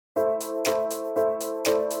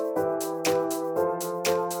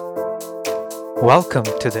Welcome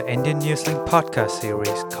to the Indian Newslink podcast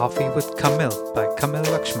series Coffee with Kamil by Kamil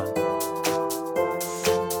Lakshman.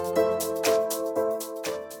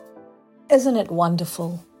 Isn't it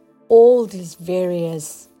wonderful? All these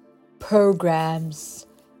various programs,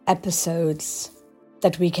 episodes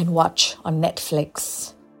that we can watch on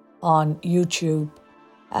Netflix, on YouTube.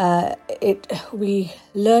 We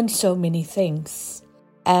learn so many things,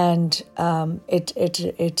 and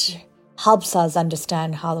it helps us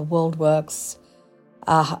understand how the world works,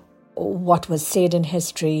 what was said in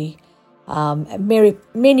history.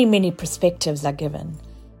 Many perspectives are given,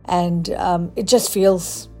 and it just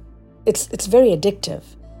feels it's very addictive.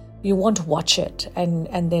 You want to watch it, and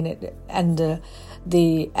then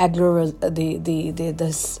the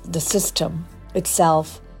system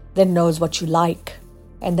itself then knows what you like,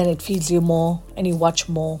 and then it feeds you more, and you watch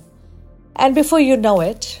more, and before you know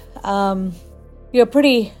it, you're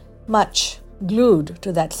pretty much glued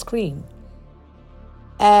to that screen,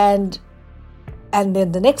 and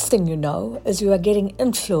then the next thing you know is you are getting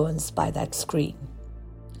influenced by that screen,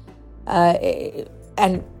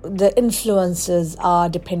 and the influences are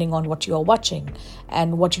depending on what you are watching,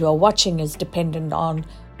 and what you are watching is dependent on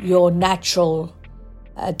your natural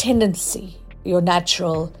tendency, your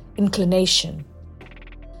natural inclination.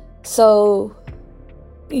 So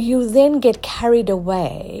you then get carried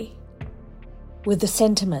away with the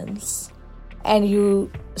sentiments, and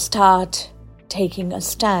you start taking a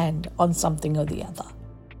stand on something or the other.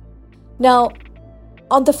 Now,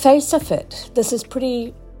 on the face of it, this is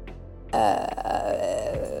pretty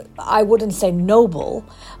I wouldn't say noble,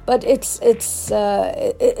 but it's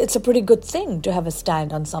a pretty good thing to have a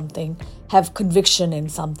stand on something, have conviction in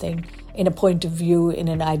something, in a point of view, in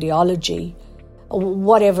an ideology,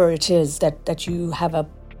 whatever it is that you have a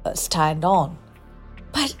stand on.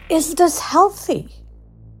 But is this healthy?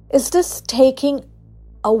 Is this taking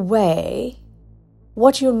away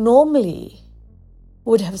what you normally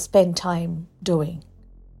would have spent time doing?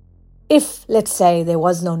 If, let's say, there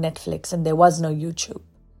was no Netflix and there was no YouTube,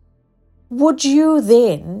 would you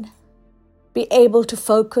then be able to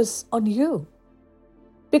focus on you?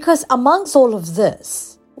 Because amongst all of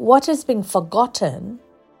this, what is being forgotten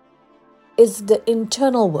is the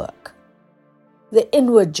internal work, the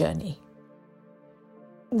inward journey.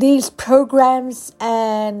 These programs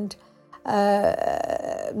and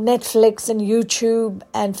Netflix and YouTube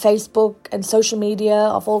and Facebook and social media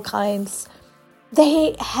of all kinds,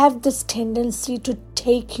 they have this tendency to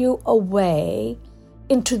take you away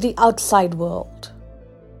into the outside world,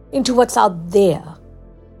 into what's out there,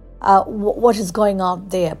 what is going on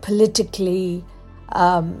there politically,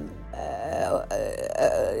 an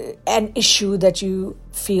issue that you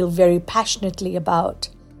feel very passionately about.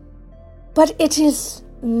 But it is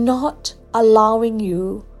not allowing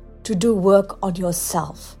you to do work on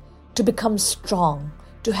yourself, to become strong,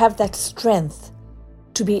 to have that strength,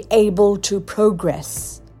 to be able to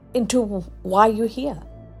progress into why you're here.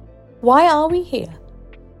 Why are we here?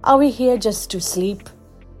 Are we here just to sleep,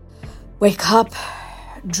 wake up,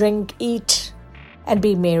 drink, eat, and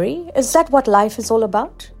be merry? Is that what life is all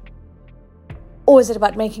about? Or is it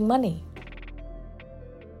about making money?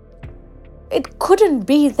 It couldn't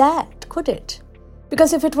be that, could it?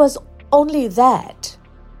 Because if it was only that,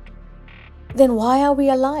 then why are we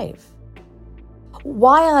alive?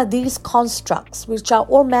 Why are these constructs, which are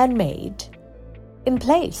all man-made, in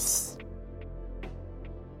place?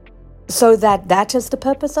 So that is the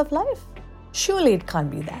purpose of life? Surely it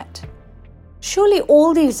can't be that. Surely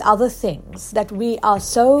all these other things that we are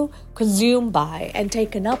so consumed by and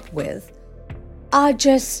taken up with are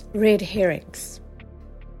just red herrings,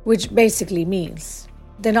 which basically means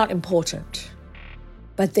they're not important,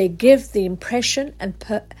 but they give the impression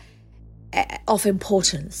of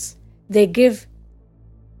importance. They give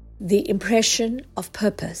the impression of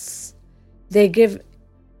purpose. They give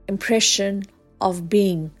impression of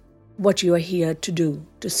being what you are here to do,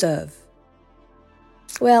 to serve.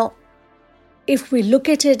 Well, if we look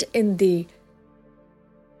at it in the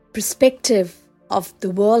perspective of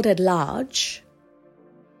the world at large,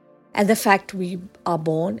 and the fact we are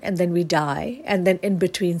born and then we die, and then in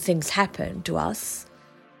between things happen to us,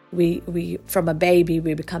 we from a baby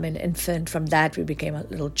we become an infant, from that we became a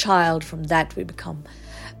little child, from that we become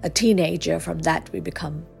a teenager, from that we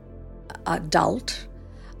become adult,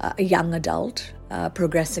 a young adult,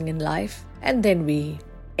 progressing in life, and then we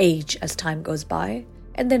age as time goes by,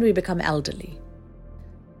 and then we become elderly.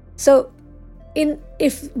 So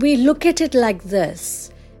if we look at it like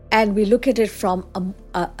this, and we look at it from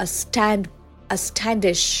a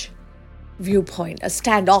standish viewpoint, a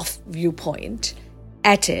standoff viewpoint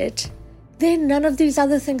at it, then none of these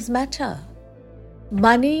other things matter.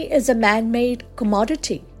 Money is a man-made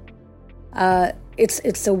commodity.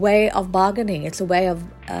 It's a way of bargaining. It's a way of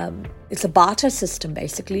it's a barter system,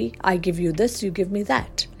 basically. I give you this, you give me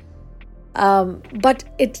that. But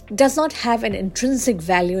it does not have an intrinsic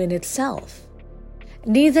value in itself.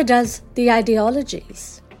 Neither does the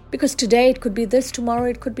ideologies. Because today it could be this, tomorrow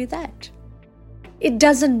it could be that. It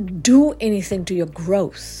doesn't do anything to your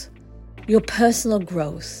growth, your personal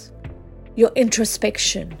growth, your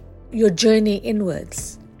introspection, your journey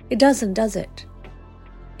inwards. It doesn't, does it?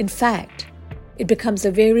 In fact, it becomes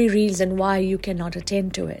a very reason why you cannot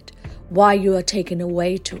attend to it, why you are taken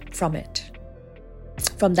away from it,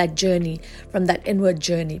 from that journey, from that inward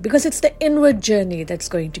journey. Because it's the inward journey that's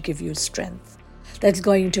going to give you strength, that's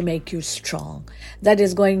going to make you strong, that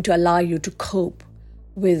is going to allow you to cope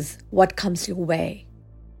with what comes your way,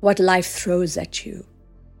 what life throws at you.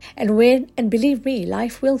 And believe me,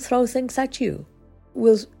 life will throw things at you.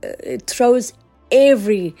 It throws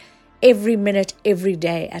every minute, every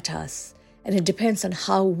day at us. And it depends on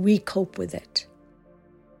how we cope with it.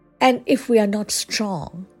 And if we are not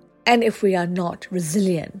strong, and if we are not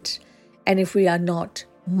resilient, and if we are not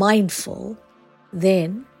mindful,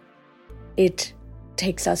 then it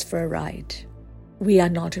takes us for a ride. We are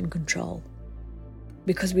not in control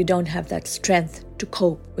because we don't have that strength to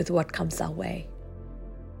cope with what comes our way.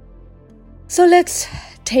 So let's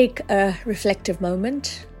take a reflective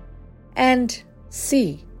moment and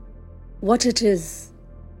see what it is,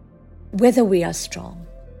 whether we are strong,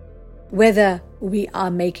 whether we are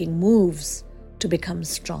making moves to become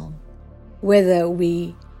strong, whether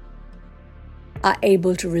we are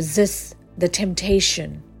able to resist the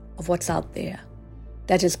temptation of what's out there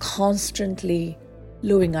that is constantly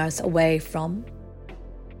luring us away from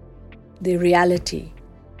the reality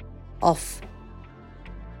of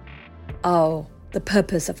the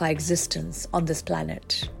purpose of our existence on this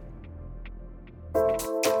planet.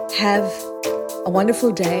 Have a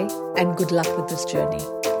wonderful day and good luck with this journey.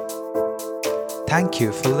 Thank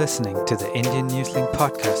you for listening to the Indian Newslink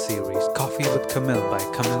podcast series Coffee with Kamil by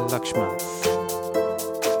Kamil Lakshman.